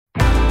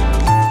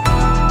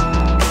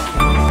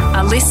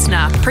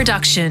listener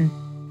production.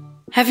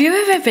 Have you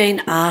ever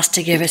been asked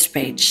to give a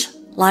speech?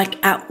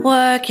 Like at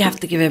work, you have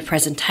to give a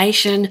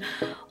presentation,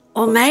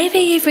 or maybe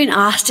you've been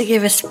asked to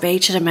give a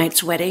speech at a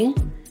mate's wedding?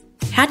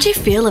 How'd you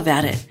feel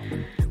about it?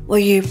 Were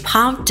you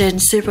pumped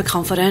and super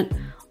confident,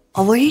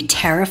 or were you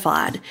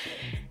terrified?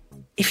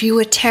 If you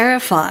were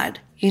terrified,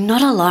 you're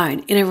not alone.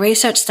 In a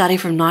research study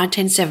from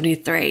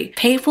 1973,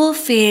 people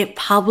fear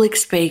public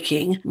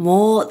speaking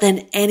more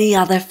than any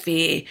other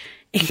fear,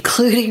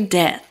 including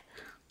death.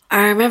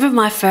 I remember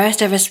my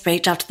first ever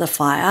speech after the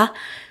fire.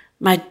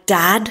 My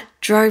dad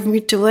drove me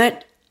to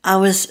it. I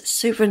was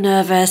super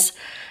nervous.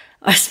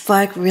 I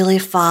spoke really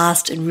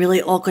fast and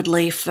really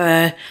awkwardly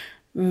for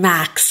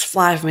max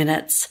 5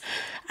 minutes.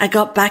 I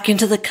got back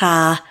into the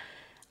car,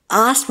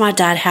 asked my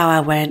dad how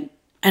I went,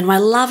 and my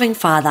loving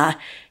father,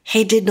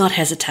 he did not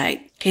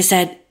hesitate. He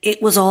said,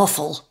 "It was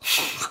awful."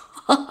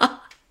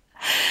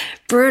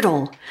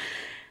 Brutal.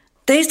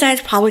 These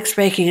days, public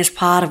speaking is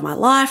part of my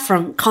life,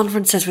 from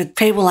conferences with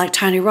people like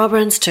Tony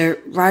Robbins to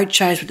road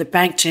shows with the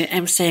bank to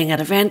emceeing at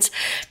events.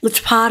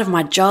 It's part of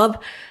my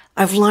job.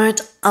 I've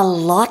learned a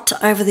lot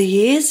over the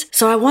years,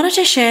 so I wanted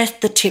to share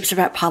the tips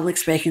about public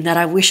speaking that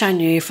I wish I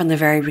knew from the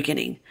very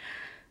beginning.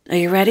 Are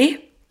you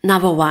ready?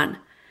 Number 1,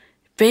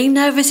 being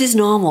nervous is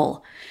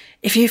normal.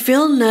 If you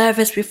feel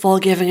nervous before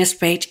giving a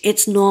speech,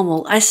 it's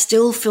normal. I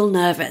still feel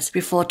nervous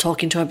before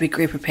talking to a big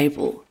group of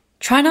people.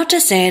 Try not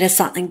to see it as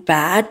something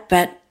bad,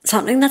 but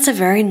something that's a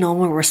very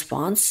normal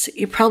response.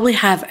 You probably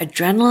have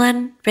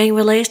adrenaline being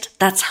released.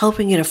 That's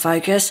helping you to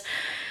focus.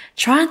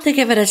 Try and think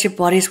of it as your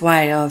body's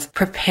way of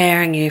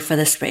preparing you for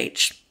the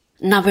speech.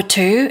 Number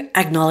 2,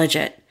 acknowledge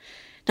it.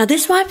 Now,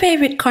 this might be a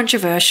bit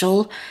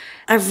controversial.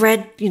 I've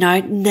read,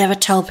 never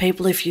tell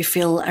people if you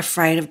feel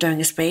afraid of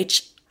doing a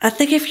speech. I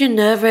think if you're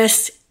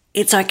nervous,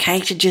 it's okay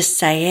to just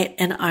say it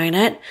and own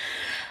it.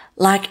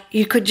 Like,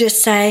 you could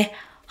just say,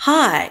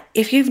 "Hi,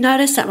 if you've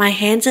noticed that my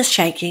hands are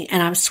shaking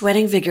and I'm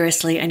sweating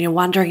vigorously and you're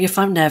wondering if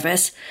I'm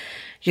nervous,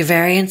 you're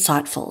very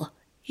insightful.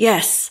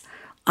 Yes,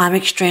 I'm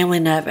extremely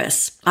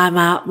nervous. I'm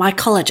a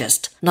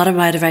mycologist, not a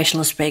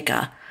motivational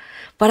speaker.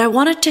 But I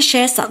wanted to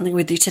share something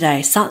with you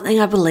today, something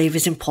I believe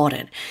is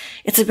important.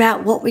 It's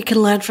about what we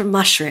can learn from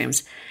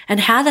mushrooms and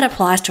how that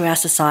applies to our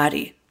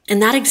society." In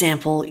that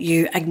example,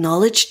 you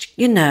acknowledged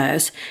your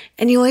nerves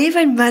and you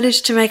even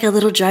managed to make a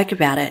little joke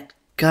about it.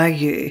 Go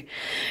you.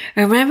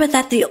 Remember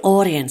that the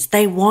audience,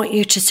 they want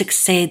you to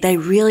succeed. They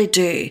really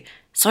do.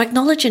 So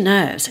acknowledge your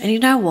nerves. And you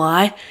know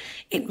why?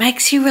 It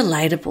makes you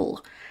relatable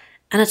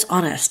and it's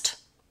honest.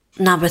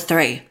 Number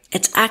 3,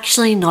 it's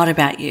actually not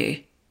about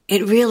you.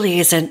 It really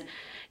isn't.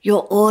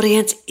 Your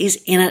audience is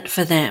in it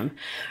for them.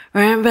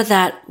 Remember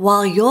that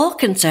while you're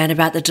concerned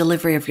about the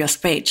delivery of your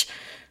speech,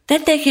 they're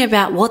thinking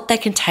about what they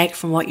can take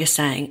from what you're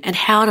saying and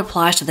how it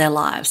applies to their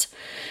lives.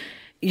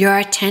 Your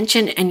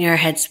attention and your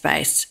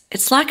headspace,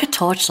 it's like a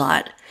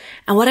torchlight,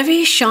 and whatever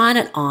you shine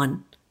it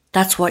on,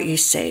 that's what you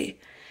see.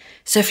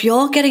 So if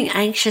you're getting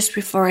anxious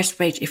before a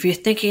speech, if you're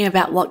thinking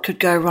about what could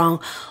go wrong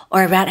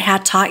or about how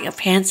tight your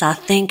pants are,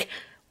 think,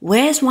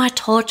 where's my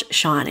torch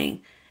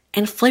shining?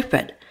 And flip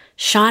it.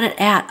 Shine it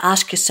out.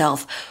 Ask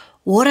yourself,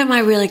 what am I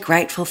really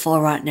grateful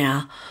for right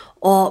now?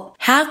 Or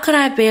how could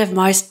I be of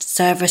most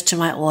service to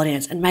my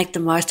audience and make the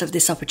most of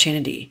this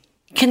opportunity?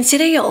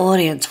 Consider your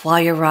audience while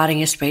you're writing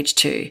your speech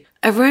too.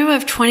 A room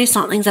of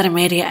 20-somethings at a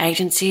media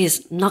agency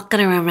is not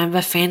going to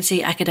remember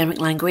fancy academic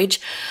language.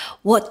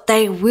 What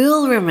they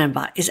will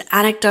remember is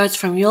anecdotes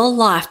from your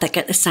life that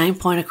get the same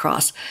point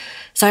across.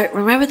 So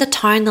remember the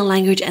tone, the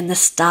language, and the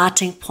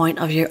starting point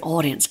of your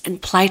audience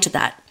and play to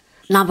that.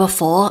 Number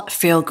 4,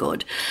 feel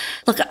good.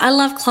 Look, I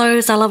love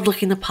clothes, I love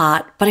looking the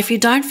part, but if you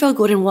don't feel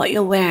good in what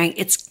you're wearing,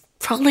 it's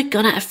probably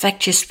going to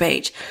affect your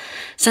speech.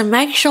 So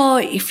make sure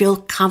you feel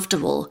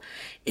comfortable.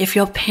 If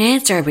your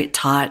pants are a bit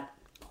tight,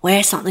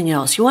 wear something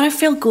else. You want to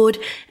feel good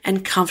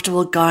and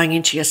comfortable going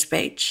into your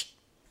speech.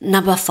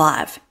 Number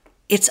 5,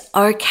 it's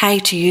okay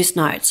to use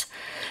notes.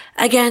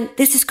 Again,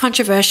 this is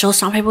controversial.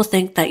 Some people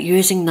think that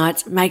using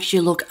notes makes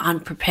you look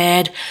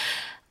unprepared.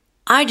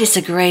 I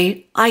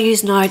disagree. I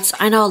use notes.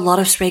 I know a lot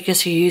of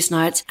speakers who use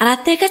notes, and I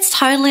think it's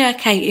totally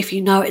okay if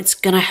you know it's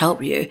going to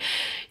help you.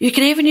 You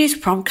can even use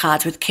prompt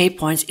cards with key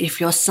points if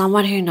you're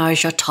someone who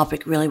knows your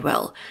topic really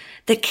well.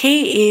 The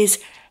key is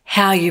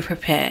how you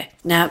prepare.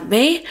 Now,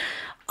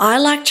 I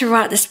like to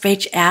write the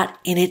speech out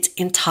in its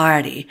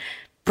entirety,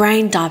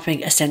 brain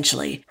dumping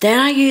essentially. Then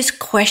I use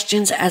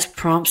questions as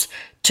prompts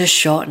to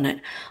shorten it.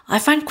 I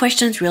find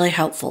questions really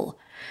helpful.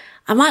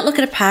 I might look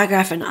at a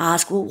paragraph and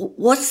ask, well,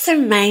 what's the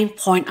main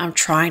point I'm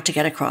trying to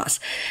get across?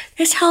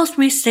 This helps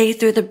me see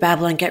through the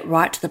babble and get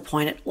right to the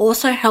point. It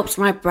also helps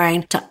my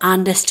brain to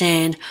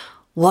understand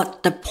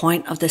what the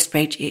point of the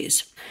speech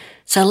is.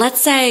 So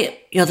let's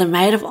say you're the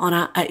maid of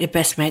honor at your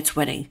best mate's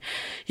wedding.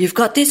 You've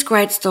got this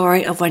great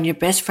story of when your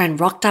best friend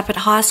rocked up at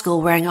high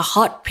school wearing a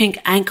hot pink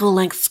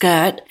ankle-length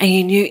skirt and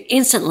you knew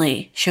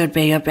instantly she would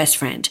be your best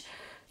friend.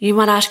 You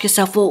might ask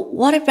yourself, well,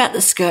 what about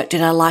the skirt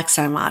did I like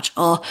so much?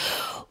 Or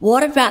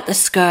what about the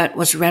skirt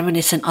was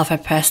reminiscent of her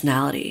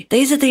personality?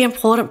 These are the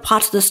important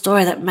parts of the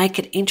story that make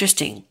it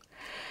interesting.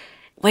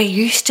 We're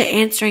used to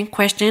answering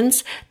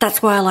questions.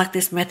 That's why I like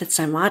this method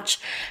so much.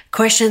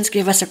 Questions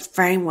give us a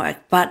framework,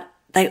 but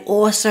they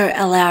also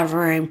allow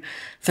room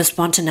for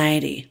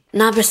spontaneity.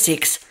 Number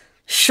 6,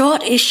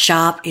 short is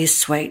sharp is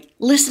sweet.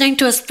 Listening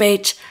to a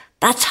speech,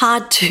 that's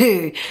hard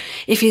too.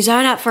 If you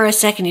zone out for a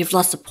second, you've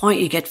lost the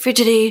point, you get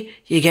fidgety,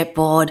 you get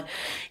bored.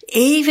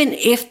 Even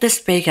if the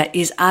speaker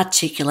is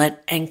articulate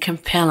and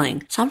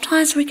compelling,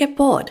 sometimes we get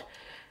bored.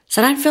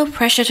 So don't feel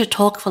pressure to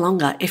talk for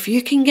longer. If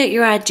you can get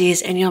your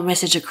ideas and your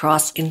message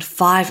across in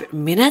 5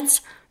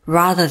 minutes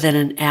rather than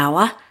an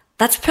hour,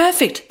 that's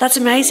perfect. That's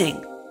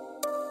amazing.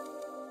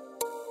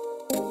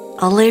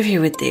 I'll leave you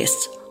with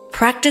this.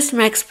 Practice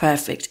makes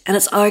perfect, and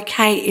it's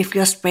okay if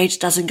your speech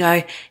doesn't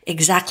go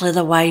exactly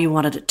the way you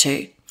wanted it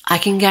to. I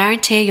can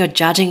guarantee you're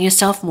judging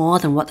yourself more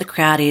than what the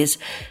crowd is.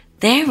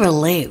 They're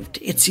relieved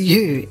it's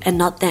you and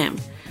not them.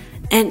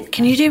 And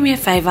can you do me a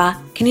favour?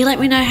 Can you let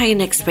me know how your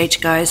next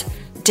speech goes?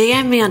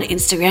 DM me on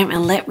Instagram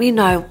and let me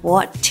know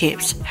what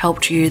tips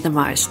helped you the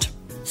most.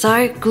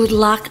 So good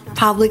luck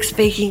public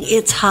speaking.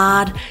 It's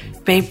hard.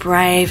 Be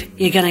brave.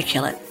 You're going to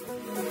kill it.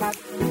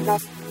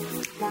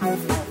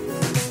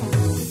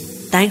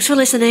 Thanks for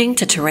listening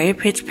to Turia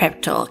Pitt's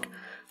Pep Talk.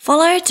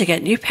 Follow to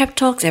get new pep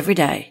talks every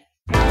day.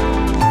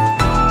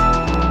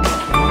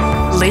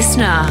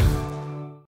 Listener.